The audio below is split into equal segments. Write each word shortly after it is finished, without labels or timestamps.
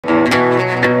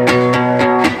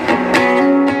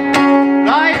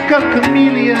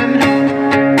chameleon,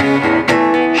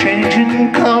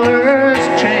 changing colors,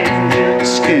 changing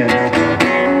skin,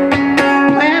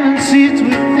 planting seeds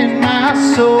within my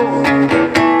soul.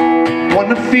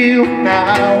 Wanna feel, now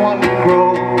I wanna grow.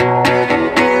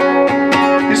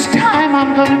 This time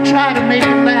I'm gonna try to make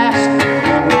it last.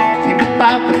 Think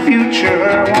about the future,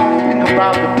 I won't think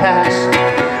about the past.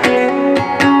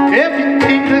 If you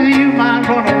think that you might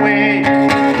run away,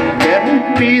 let me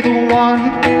be the one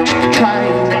to try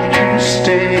and make you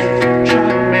stay, try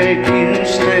and make you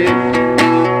stay.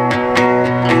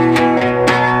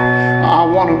 I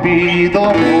wanna be the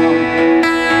one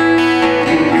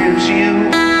who gives you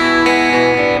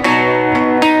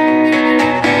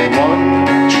one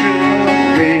true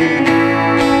thing.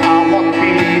 I wanna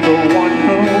be the one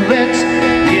who lets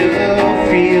you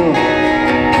feel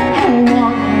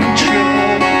one true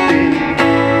thing.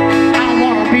 I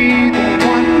wanna be the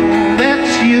one who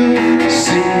lets you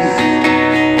see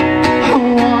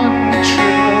one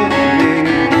true thing.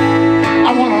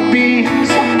 I wanna be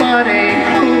somebody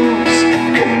who's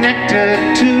connected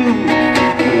to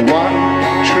one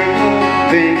true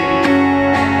thing.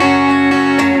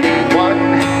 One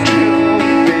true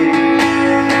thing.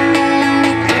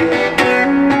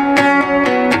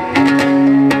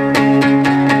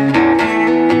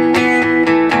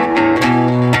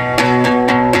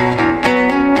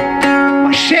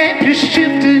 My shape is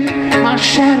shifting, my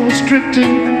shadow's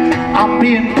drifting. I'm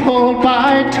being pulled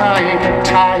by time and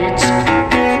tides.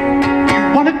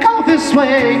 Wanna go this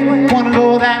way, wanna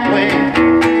go that way.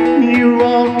 You're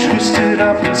all twisted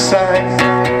up inside.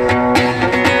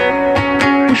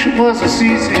 Wish it was as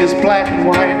easy as black and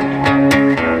white.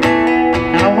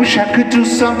 And I wish I could do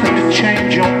something to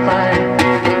change your mind.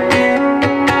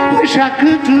 Wish I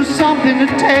could do something to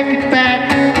take it back.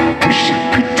 Wish I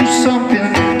could do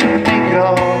something to make it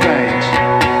alright.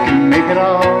 Make it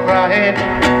alright.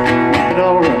 Make it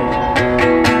alright.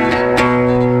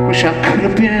 Wish I could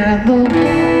have been the one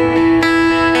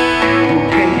who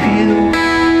gave you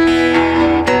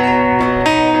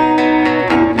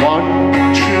one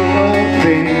true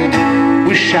thing.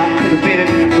 Wish I could have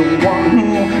been the one who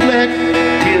let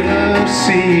you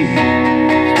see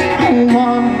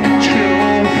one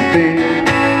true thing.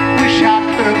 Wish I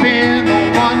could have been the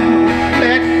one who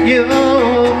let you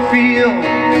feel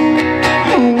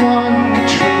one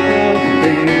true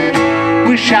thing.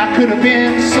 Wish I could have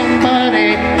been somebody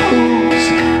who's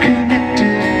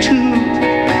connected to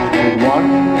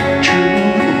one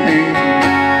true thing.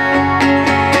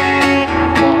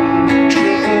 One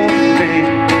true thing.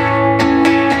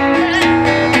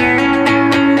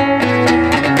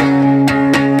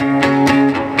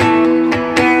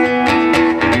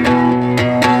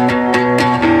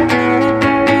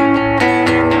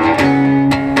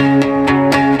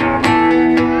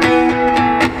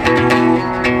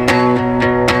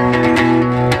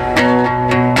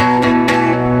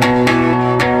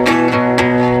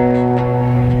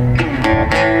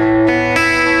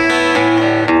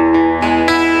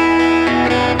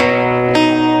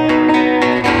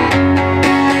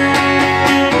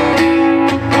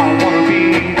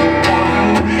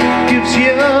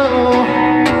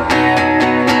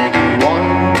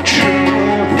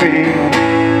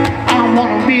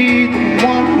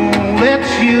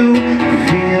 You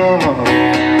feel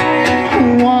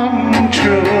one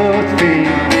true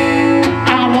thing.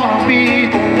 I wanna be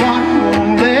the one who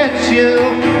lets you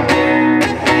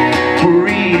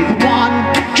breathe one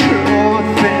true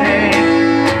thing.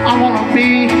 I wanna be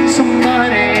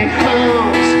somebody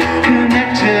who's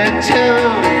connected to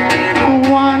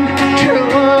one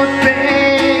true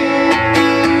thing.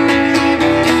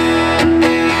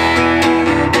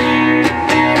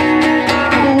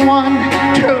 One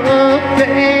true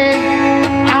thing.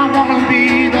 I wanna be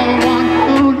the one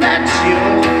who lets you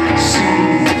see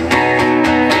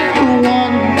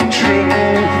one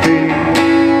true thing.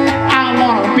 I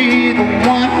wanna be the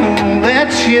one who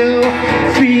lets you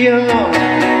feel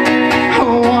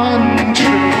one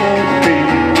true thing.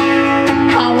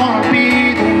 I wanna be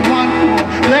the one who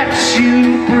lets you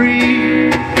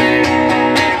breathe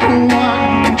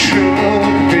one true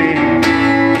thing.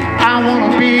 I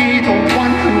wanna be the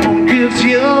one who gives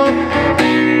you,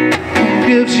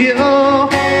 gives you,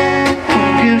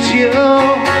 gives you.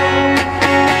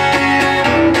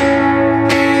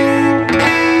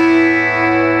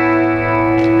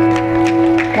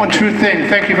 One true thing.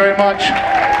 Thank you very much.